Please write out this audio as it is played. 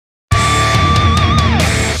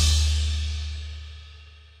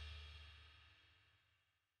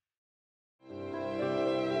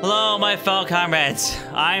my fellow comrades.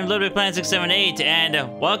 I'm LittleBigPlanet678,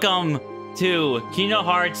 and welcome to Kingdom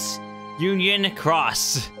Hearts Union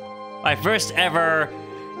Cross. My first ever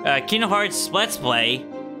Kingdom Hearts Let's Play.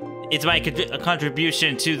 It's my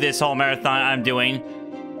contribution to this whole marathon I'm doing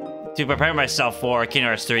to prepare myself for Kingdom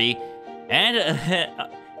Hearts 3. And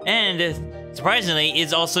surprisingly,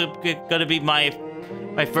 it's also gonna be my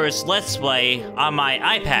first Let's Play on my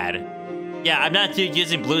iPad. Yeah, I'm not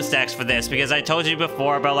using BlueStacks for this because I told you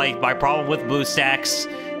before about like my problem with BlueStacks,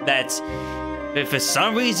 that if for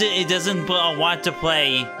some reason it doesn't want to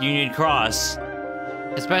play Union Cross,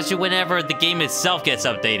 especially whenever the game itself gets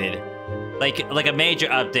updated, like a major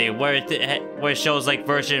update where it shows like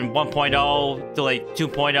version 1.0 to like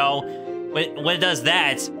 2.0. When it does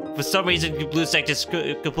that, for some reason BlueStack just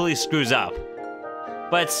completely screws up.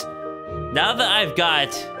 But now that I've got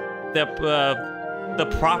the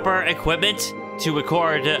proper equipment to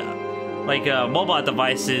record mobile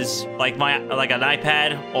devices like an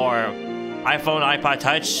iPad or iPhone, iPod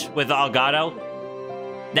Touch with Elgato,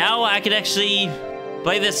 now I can actually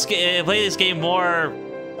play this game more,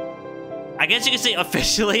 I guess you could say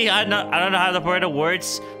officially. I don't know how to put the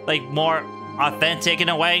words, like more authentic in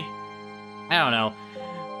a way. I don't know.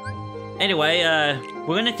 Anyway,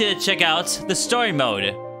 we're gonna check out the story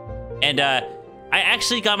mode, and I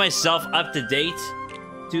actually got myself up to date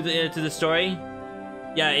to the story.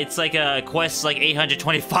 Yeah, it's like a quest like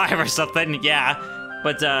 825 or something. Yeah,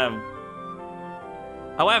 but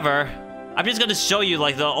however, I'm just gonna show you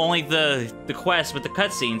like the quest with the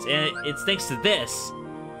cutscenes, and it's thanks to this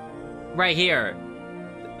right here.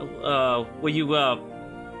 Where you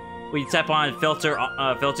tap on filter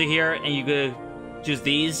here, and you go choose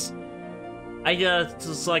these. I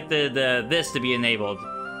select this to be enabled.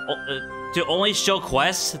 To only show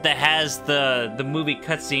quests that has the movie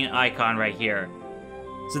cutscene icon right here.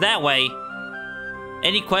 So that way,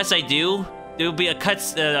 any quest I do, there will be a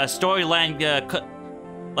storyline,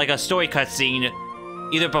 like a story cutscene,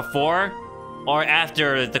 either before or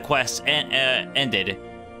after the quest ended.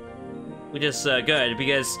 Which is good,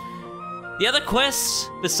 because the other quests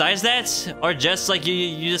besides that are just like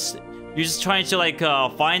you're just trying to like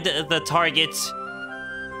find the target,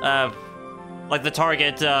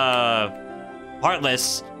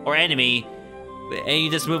 Heartless or enemy, and you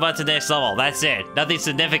just move on to the next level. That's it. Nothing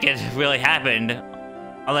significant really happened,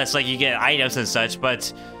 unless like you get items and such,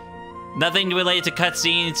 but nothing related to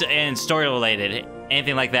cutscenes and story related,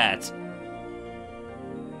 anything like that.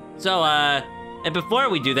 So and before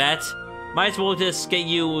we do that, might as well just get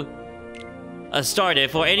you started.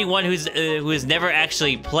 For anyone who's never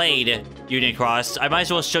actually played Union Cross, I might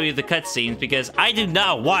as well show you the cutscenes, because I do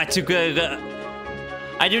not want to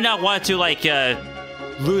like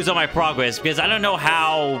lose all my progress, because I don't know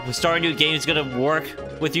how starting a new game is gonna work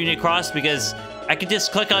with Union Cross, because I could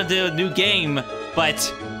just click on the new game,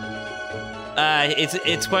 but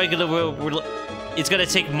it's probably gonna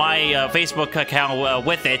take my Facebook account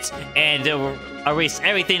with it and erase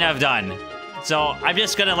everything I've done. So I'm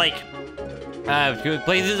just gonna like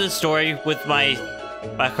play through the story with my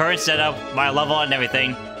current setup, my level and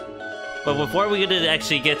everything. But before we gonna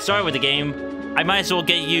actually get started with the game, I might as well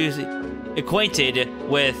get you acquainted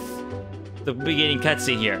with the beginning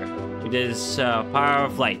cutscene here, which is Power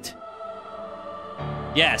of Light.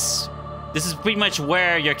 Yes, this is pretty much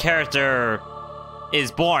where your character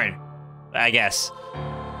is born, I guess.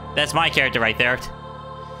 That's my character right there.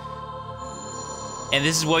 And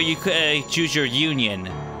this is where you choose your union.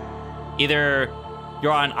 Either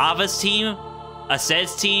you're on Ava's team,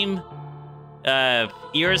 Ased's team,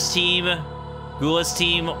 Ira's team, Gula's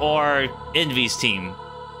team, or Envy's team.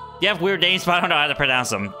 You have weird names, but I don't know how to pronounce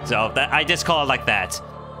them, so I just call it like that.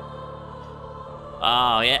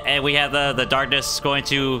 Oh, yeah, and we have the darkness going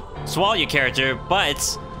to swallow your character, but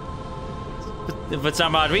for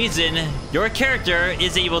some odd reason, your character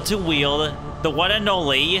is able to wield the one and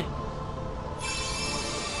only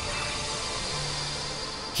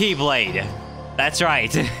Keyblade. That's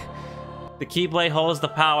right. The Keyblade holds the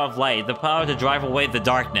power of light, the power to drive away the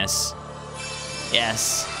darkness.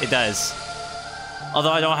 Yes, it does.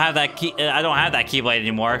 Although I don't have that Keyblade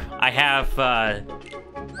anymore. I have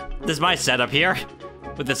this is my setup here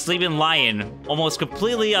with the Sleeping Lion, almost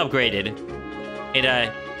completely upgraded. And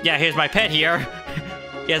yeah, here's my pet here.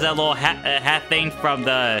 He has that little hat thing from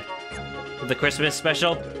the Christmas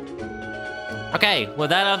special. Okay, with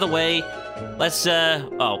that out of the way, let's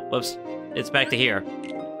oh, whoops, it's back to here.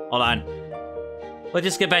 Hold on. Let's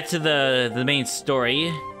just get back to the main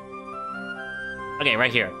story. Okay,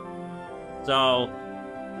 right here. So,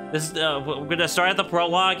 this we're gonna start at the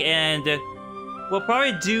prologue, and we'll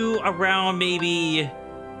probably do around maybe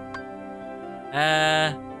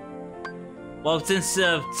Well, since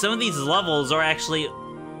some of these levels are actually...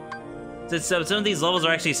 Since some of these levels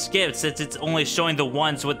are actually skipped, since it's only showing the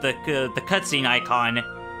ones with the cutscene icon,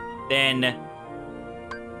 then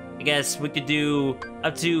I guess we could do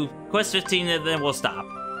up to quest 15 and then we'll stop.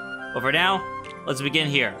 But for now, let's begin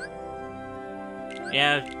here.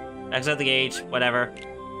 Yeah, exit the gauge, whatever.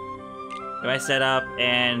 Do I set up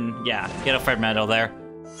and yeah, get a Fred medal there.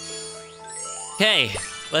 Okay,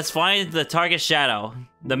 let's find the target shadow,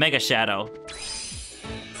 the Mega Shadow.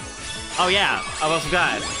 Oh yeah, I almost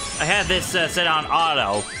forgot. I had this set on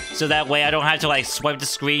auto, so that way I don't have to like swipe the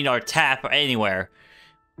screen or tap anywhere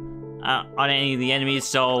on any of the enemies,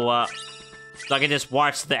 so I can just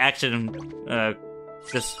watch the action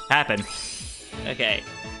just happen. Okay,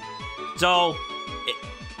 so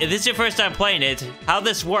if this is your first time playing it, how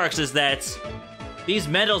this works is that these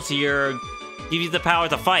medals here give you the power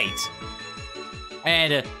to fight,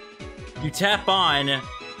 and you tap on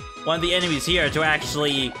one of the enemies here to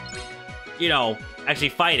actually, you know, actually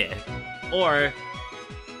fight it. Or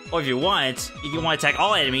if you want to attack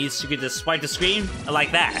all enemies, you can just swipe the screen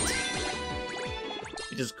like that,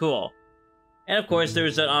 which is cool. And of course,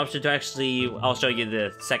 there's an option to actually, I'll show you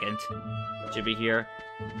the second. It should be here.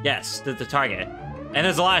 Yes, the target. And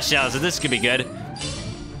there's a lot of shells, so this could be good.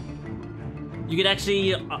 You could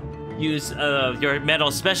actually use your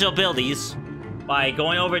medal special abilities by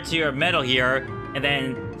going over to your medal here and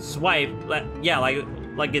then swipe, yeah,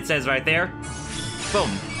 like it says right there. Boom.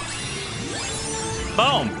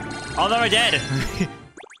 Boom! All of them are dead.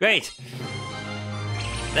 Great.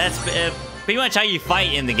 That's pretty much how you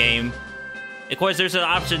fight in the game. Of course, there's an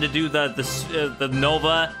option to do the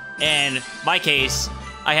Nova, and in my case,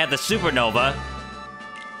 I had the Supernova,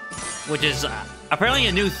 which is apparently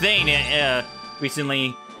a new thing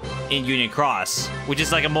recently in Union Cross, which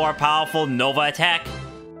is like a more powerful Nova attack.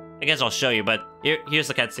 I guess I'll show you, but here's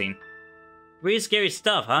the cutscene. Pretty scary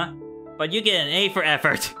stuff, huh? But you get an A for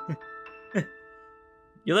effort.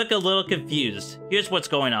 You look a little confused. Here's what's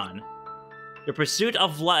going on. The pursuit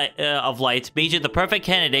of light made you the perfect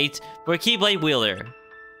candidate for a Keyblade wielder.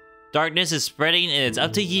 Darkness is spreading, and it's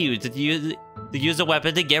up to you to use a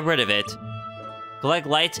weapon to get rid of it. Collect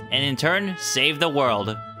light, and in turn, save the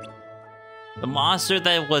world. The monster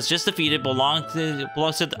that was just defeated belongs to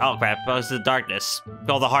the darkness.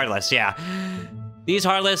 Called the Heartless, yeah. These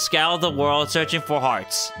Heartless scour the world searching for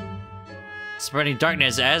hearts, spreading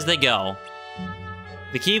darkness as they go.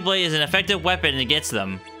 The Keyblade is an effective weapon against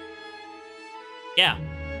them. Yeah.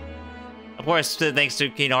 Of course, thanks to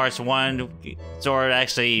Kingdom Hearts 1, Sword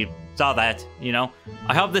actually saw that, you know.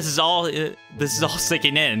 I hope this is all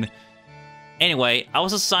sinking in. Anyway, I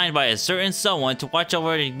was assigned by a certain someone to watch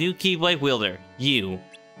over the new Keyblade wielder, you.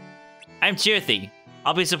 I'm Chirthy.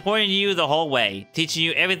 I'll be supporting you the whole way, teaching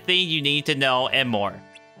you everything you need to know and more.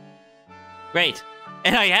 Great.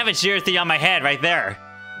 And I have a Chirthy on my head right there.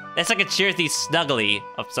 That's like a Chirthy snuggly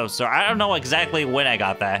of some sort. I don't know exactly when I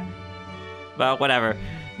got that. But whatever.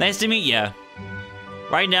 Nice to meet ya.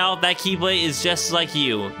 Right now, that Keyblade is just like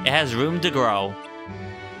you. It has room to grow.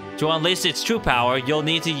 To unleash its true power, you'll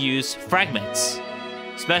need to use fragments.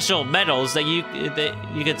 Special medals that you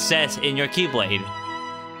could set in your Keyblade.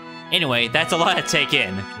 Anyway, that's a lot to take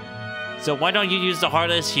in. So why don't you use the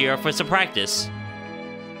Heartless here for some practice?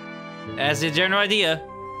 As a general idea.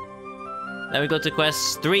 Then we go to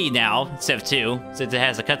quest 3 now, instead of 2, since it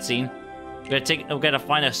has a cutscene. We're gonna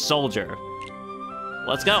find a soldier.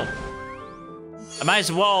 Let's go. I might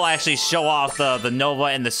as well actually show off the Nova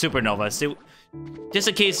and the Supernova. See, just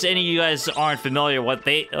in case any of you guys aren't familiar what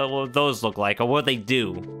those look like or what they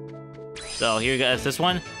do. So here guys, this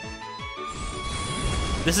one.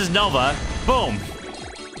 This is Nova. Boom.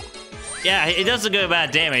 Yeah, it does a good amount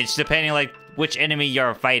of damage depending like which enemy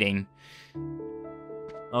you're fighting.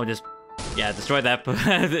 Oh, just yeah, destroy that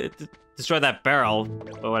destroy that barrel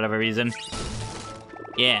for whatever reason.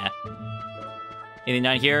 Yeah. Anything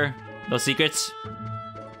down here? No secrets?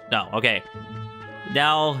 No. Okay.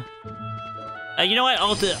 Now, you know what?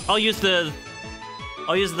 I'll use this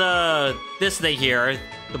thing here,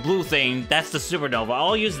 the blue thing. That's the Supernova.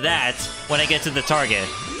 I'll use that when I get to the target.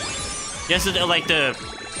 Just to like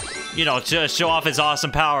you know, to show off his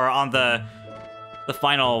awesome power on the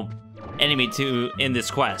final enemy in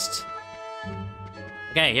this quest.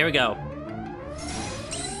 Okay, here we go.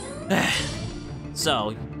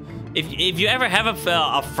 So, if you ever have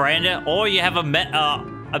a friend or you have a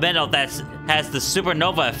medal that has the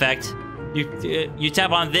Supernova effect, you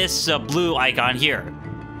tap on this blue icon here.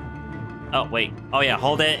 Oh wait, oh yeah,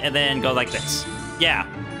 hold it and then go like this. Yeah,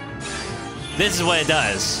 this is what it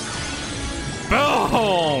does.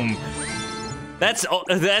 Boom! That's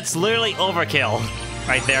literally overkill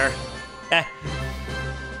right there.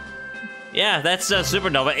 Yeah, that's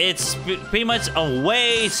Supernova. It's pretty much a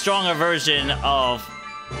way stronger version of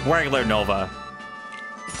regular Nova,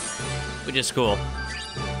 which is cool.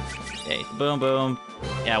 Okay, boom, boom.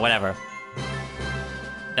 Yeah, whatever.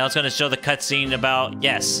 Now it's gonna show the cutscene about,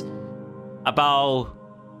 yes, about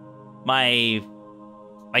my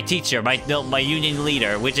teacher, my union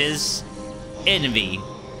leader, which is Envy.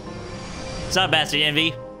 What's up, Master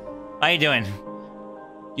Envy? How you doing?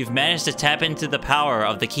 You've managed to tap into the power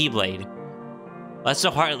of the Keyblade. Us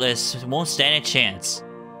the Heartless won't stand a chance.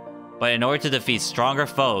 But in order to defeat stronger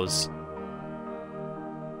foes...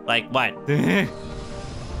 Like what?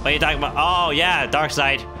 What are you talking about? Oh yeah,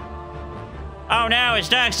 Darkseid. Oh no, it's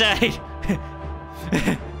Darkseid!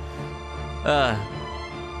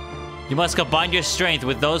 You must combine your strength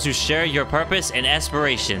with those who share your purpose and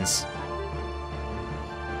aspirations.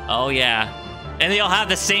 Oh yeah. And they all have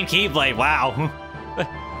the same Keyblade, wow.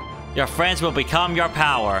 Your friends will become your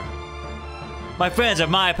power. My friends are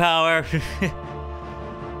my power.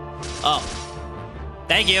 Oh.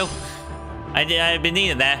 Thank you. I've been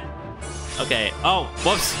needing that. Okay. Oh,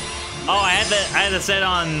 whoops. Oh, I had to set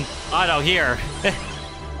on auto here.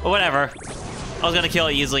 But whatever. I was gonna kill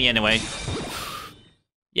it easily anyway.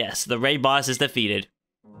 Yes, the raid boss is defeated.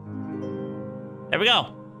 There we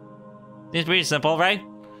go. Seems pretty simple, right?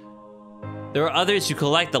 There are others who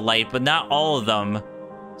collect the light, but not all of them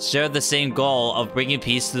share the same goal of bringing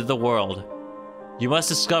peace to the world. You must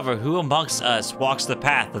discover who amongst us walks the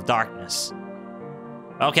path of darkness.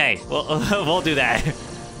 Okay, we'll do that.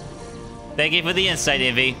 Thank you for the insight,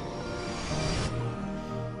 Envy.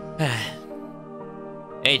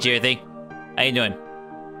 Hey, Jirthy. How you doing?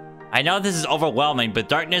 I know this is overwhelming, but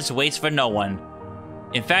darkness waits for no one.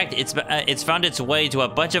 In fact, it's found its way to a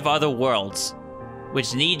bunch of other worlds,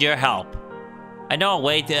 which need your help. I know a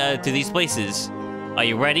way to these places. Are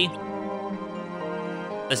you ready?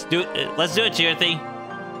 Let's do it, Jirthy.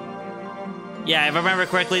 Yeah, if I remember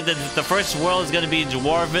correctly, the first world is going to be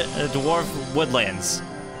dwarf woodlands.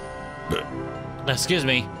 Excuse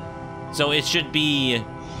me. So it should be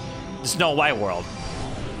the Snow White world.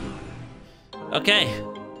 Okay,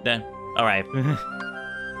 then. All right.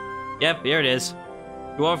 Yep, here it is.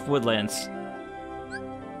 Dwarf woodlands.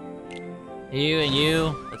 You and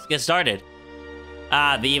you. Let's get started.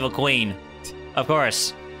 Ah, the evil queen. Of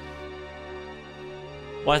course.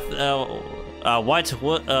 What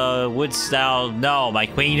wouldst thou know, my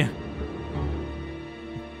queen?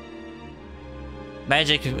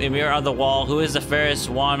 Magic mirror on the wall. Who is the fairest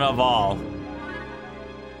one of all?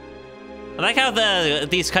 I like how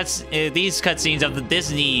these cutscenes of the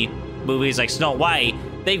Disney movies like Snow White,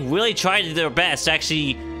 they really tried their best to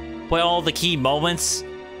actually put all the key moments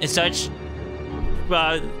and such.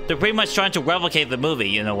 They're pretty much trying to replicate the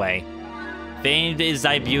movie in a way. Famed is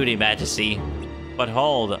thy beauty, Majesty. But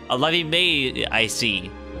hold, a lovely maid I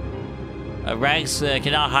see. Rags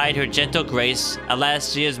cannot hide her gentle grace.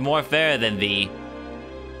 Alas, she is more fair than thee.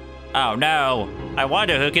 Oh no, I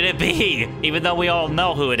wonder who can it be, even though we all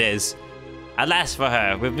know who it is. Alas for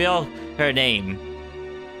her, reveal her name.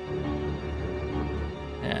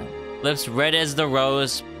 Yeah. Lips red as the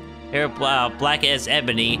rose, hair black as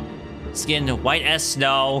ebony, skin white as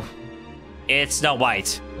snow. It's Snow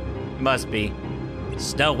White. It must be.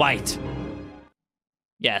 Snow White.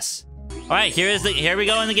 Yes. Alright, here we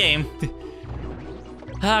go in the game.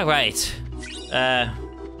 Alright.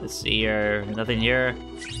 Let's see here. Nothing here.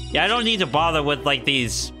 Yeah, I don't need to bother with like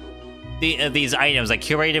these items like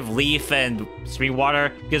Curative Leaf and Spring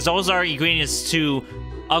Water, because those are ingredients to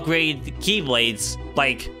upgrade the Keyblades,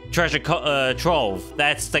 like Treasure Trove.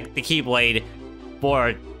 That's like the Keyblade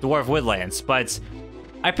for Dwarf Woodlands, but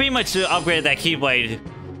I pretty much upgraded that Keyblade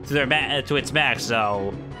to its max,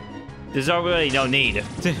 so there's really no need.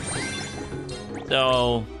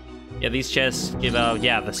 So, yeah, these chests give out,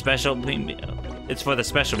 yeah, the special, it's for the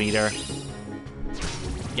special meter.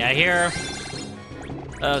 Yeah, here.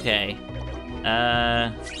 Okay.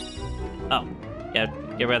 Oh, yeah,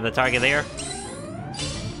 get rid of the target there.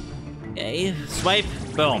 Okay, swipe,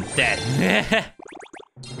 boom, dead.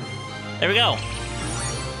 There we go.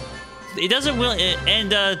 It doesn't really,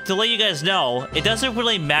 and to let you guys know, it doesn't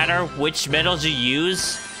really matter which metals you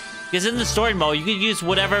use, because in the story mode, you can use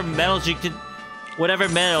whatever metals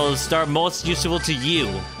are most useful to you,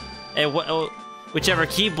 and whichever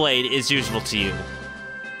Keyblade is useful to you.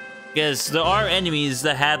 Because there are enemies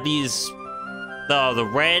that have these, the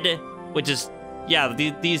red, which is, yeah,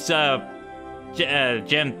 these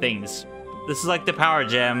gem things. This is like the power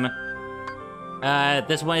gem.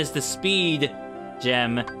 This one is the speed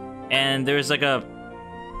gem. And there's like a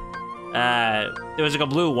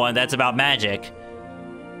blue one that's about magic.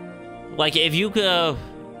 Like, if you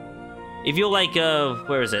like,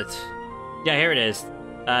 where is it? Yeah, here it is.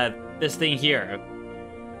 This thing here.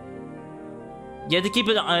 You have to keep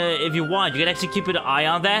it, if you want, you can actually keep an eye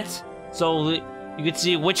on that. So, you can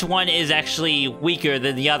see which one is actually weaker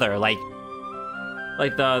than the other. Like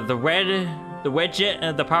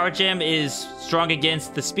the power gem is strong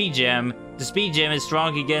against the speed gem. The speed gem is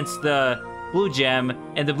strong against the blue gem,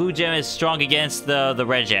 and the blue gem is strong against the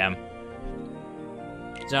red gem.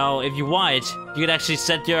 So if you want, you can actually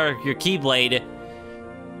set your Keyblade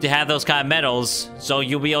to have those kind of metals, so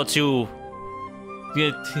you'll be able to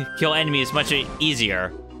kill enemies much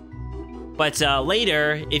easier. But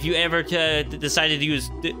later, if you ever decide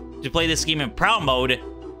to play this game in Proud Mode,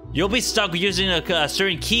 you'll be stuck using a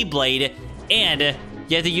certain Keyblade, and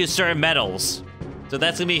you have to use certain metals. So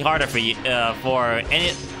that's gonna be harder for you, for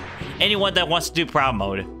anyone that wants to do Proud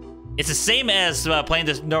Mode. It's the same as playing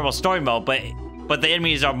this normal story mode, but the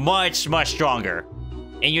enemies are much stronger,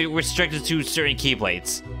 and you're restricted to certain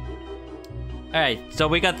Keyblades. All right, so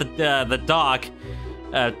we got the dog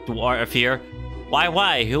dwarf here.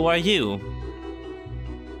 Why? Who are you?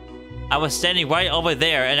 I was standing right over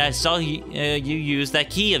there, and I saw you use that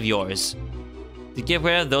key of yours to get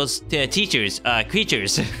rid of those creatures.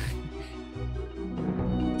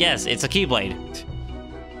 Yes, it's a Keyblade.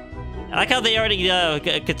 I like how they already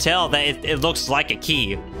could tell that it looks like a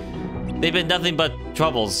key. They've been nothing but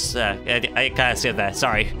troubles. I kind of said that,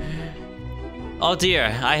 sorry. Oh dear,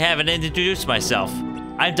 I haven't introduced myself.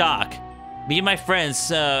 I'm Doc. Me and my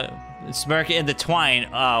friends, Smirk and the Twine,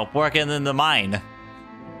 working in the mine.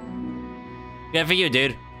 Good for you,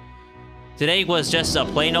 dude. Today was just a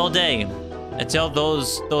plain old day, until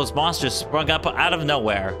those monsters sprung up out of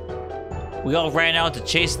nowhere. We all ran out to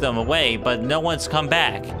chase them away, but no one's come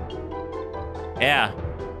back. Yeah,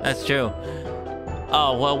 that's true.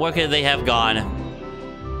 Oh, well, where could they have gone?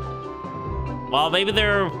 Well, maybe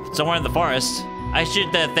they're somewhere in the forest. I should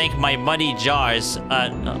thank my muddy jars,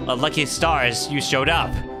 lucky stars you showed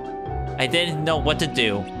up. I didn't know what to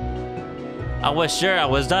do. I was sure I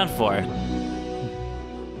was done for.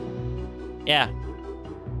 Yeah.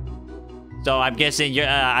 So I'm guessing you're,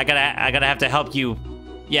 I gotta have to help you.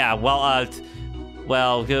 Yeah, well,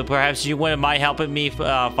 perhaps you wouldn't mind helping me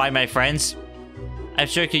find my friends? I'm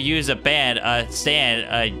sure could use a band,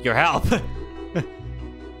 stand, your help.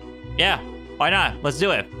 Yeah, why not? Let's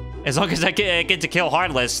do it. As long as I get to kill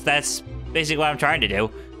Heartless, that's basically what I'm trying to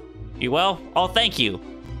do. You will? Oh, thank you.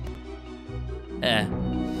 Yeah,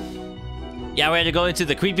 we had to go into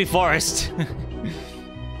the creepy forest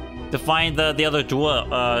to find the other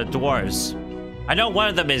dwarves. I know one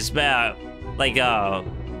of them is like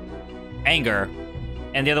anger,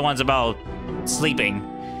 and the other one's about sleeping.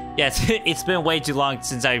 Yeah, it's been way too long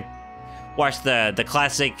since I watched the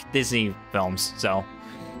classic Disney films, so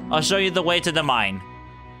I'll show you the way to the mine.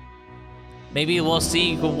 Maybe we'll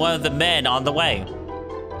see one of the men on the way.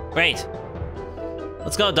 Great.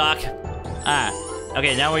 Let's go, Doc.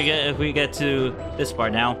 Okay, now we get to this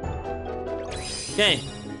part now. Okay,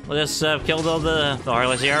 we'll just kill all the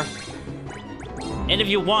Heartless here. And if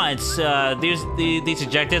you want, these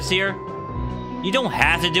objectives here, you don't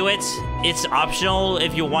have to do it. It's optional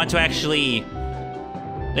if you want to actually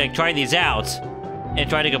like try these out and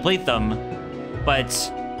try to complete them. But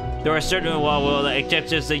there are certain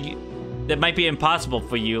objectives that might be impossible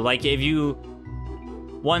for you. Like if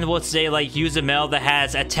one would say like use a medal that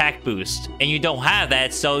has attack boost, and you don't have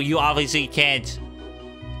that, so you obviously can't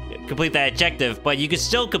complete that objective. But you can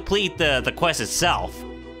still complete the quest itself.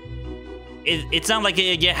 It's not like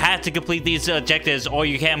you have to complete these objectives or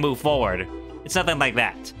you can't move forward. It's nothing like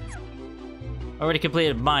that. Already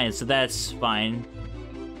completed mine, so that's fine.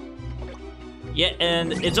 Yeah,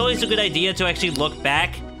 and it's always a good idea to actually look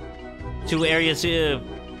back to areas that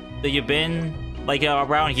you've been, like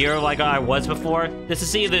around here, like I was before, just to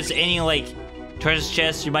see if there's any like treasure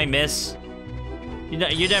chests you might miss.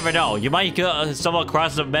 You never know. You might stumble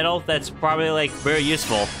across a medal that's probably like very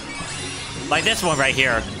useful, like this one right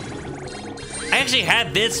here. I actually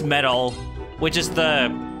had this medal, which is the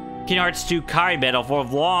Kingdom Hearts 2 Kai medal, for a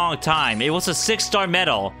long time. It was a 6-star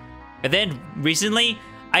medal, and then recently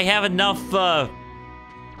I have enough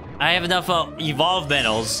evolved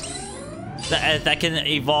medals that can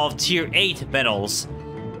evolve tier 8 medals,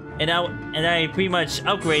 and I pretty much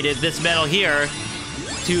upgraded this medal here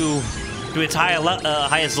to its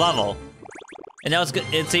highest level, and now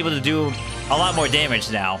it's able to do a lot more damage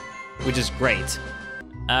now, which is great.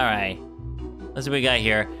 All right, let's see what we got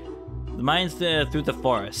here. The mine's through the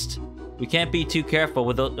forest. We can't be too careful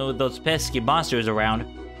with those pesky monsters around.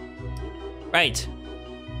 Right.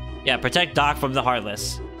 Yeah, protect Doc from the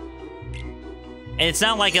Heartless. And it's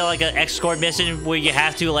not like an escort mission where you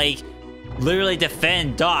have to like literally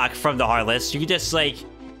defend Doc from the Heartless. You just like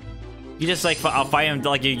fight him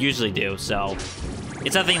like you usually do. So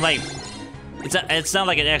it's nothing like it's not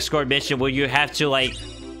like an escort mission where you have to like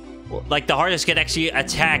the Heartless can actually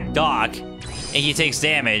attack Doc and he takes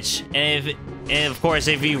damage. And of course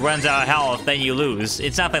if he runs out of health, then you lose.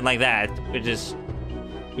 It's nothing like that, which is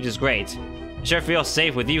great. I sure feel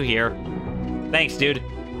safe with you here. Thanks, dude.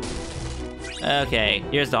 Okay,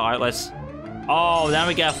 here's the Heartless. Oh, now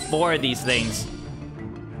we got 4 of these things.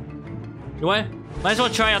 You know what? Might as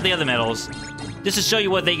well try out the other medals, just to show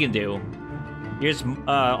you what they can do. Here's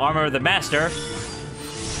Armor of the Master.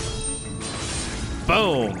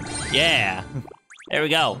 Boom! Yeah! There we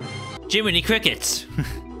go. Jiminy Crickets!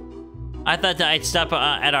 I thought that I'd stop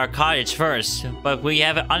at our cottage first, but we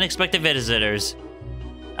have unexpected visitors.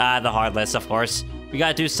 The Heartless, of course. We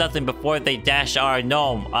gotta do something before they dash our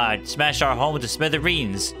gnome, smash our home to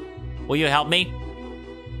smithereens. Will you help me?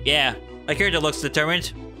 Yeah, my character looks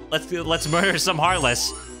determined. Let's murder some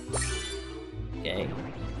Heartless. Okay.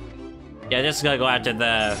 Yeah, just gonna go after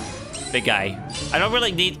the big guy. I don't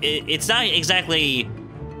really need. It's not exactly.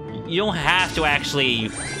 You don't have to actually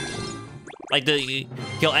like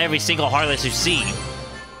kill every single Heartless you see,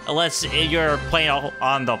 unless you're playing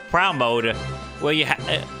on the proud mode, where you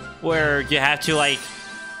have to like.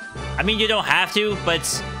 I mean, you don't have to,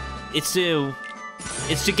 but it's to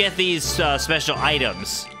get these special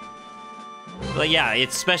items. But yeah,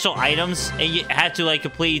 it's special items, and you had to like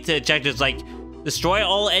complete objectives like destroy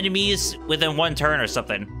all enemies within 1 turn or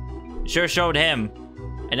something. Sure showed him,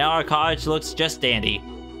 and now our cottage looks just dandy.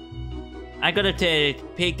 I'm gonna take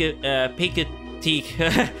a peek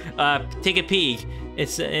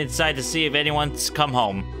inside to see if anyone's come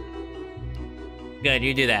home. Good,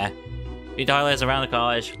 you do that. Lead the Heartless around the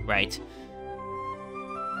college, right?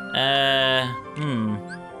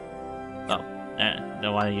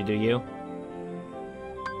 Don't want you do you.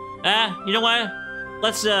 You know what?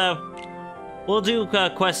 Let's, we'll do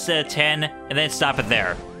quest 10 and then stop it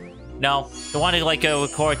there. No, don't want to, like,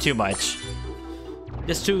 record too much.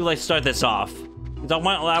 Just to, like, start this off. I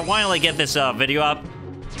want to, like, get this, video up.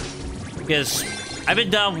 Because I've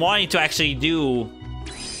been wanting to actually do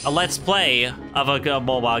a Let's Play of a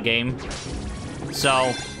mobile game.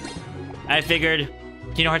 So, I figured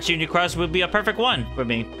Kingdom Hearts Union Cross would be a perfect one for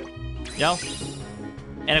me. You know?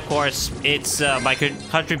 And of course, it's my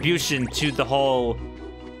contribution to the whole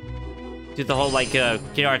like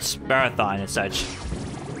Kingdom Hearts marathon and such.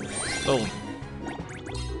 Boom.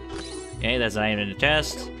 Okay, that's not even a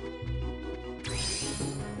test.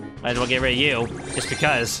 Might as well get rid of you, just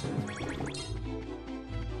because.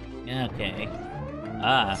 Okay.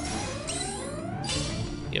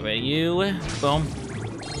 Get rid of you. Boom.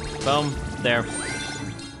 Boom. There.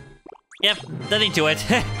 Yep, nothing to it.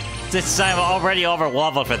 Since I'm already over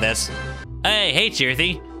leveled for this. Hey,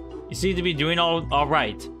 Cheerthy. You seem to be doing all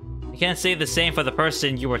right. I can't say the same for the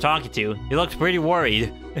person you were talking to. He looked pretty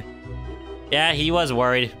worried. Yeah, he was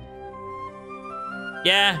worried.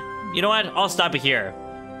 Yeah, you know what? I'll stop it here.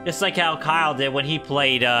 Just like how Kyle did when he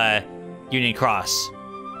played Union Cross.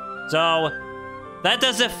 So, that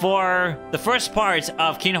does it for the first part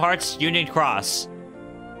of Kingdom Hearts Union Cross.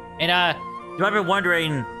 And you might be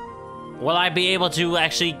wondering, will I be able to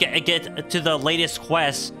actually get to the latest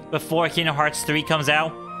quest before Kingdom Hearts 3 comes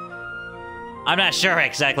out? I'm not sure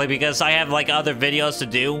exactly, because I have like other videos to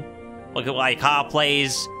do. Like Kyle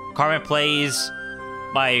plays, Carmen plays,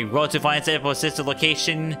 my Road to Finance Airport Sister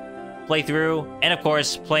Location playthrough, and of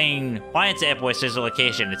course playing Finance Airport Sister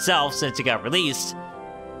Location itself since it got released.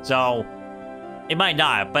 So, it might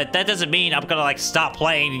not, but that doesn't mean I'm gonna like stop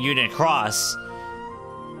playing Union Cross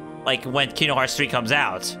like when Kingdom Hearts 3 comes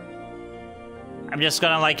out. I'm just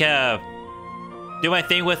gonna like do my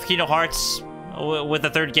thing with Kingdom Hearts with the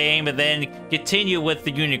 3rd game, and then continue with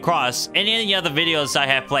the Union Cross and any other videos I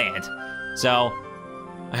have planned. So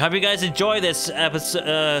I hope you guys enjoy this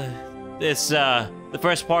episode, the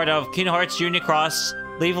first part of Kingdom Hearts Union Cross.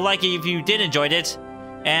 Leave a like if you did enjoy it,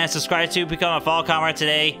 and subscribe to become a follow Comrade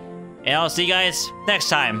today. And I'll see you guys next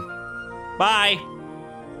time. Bye.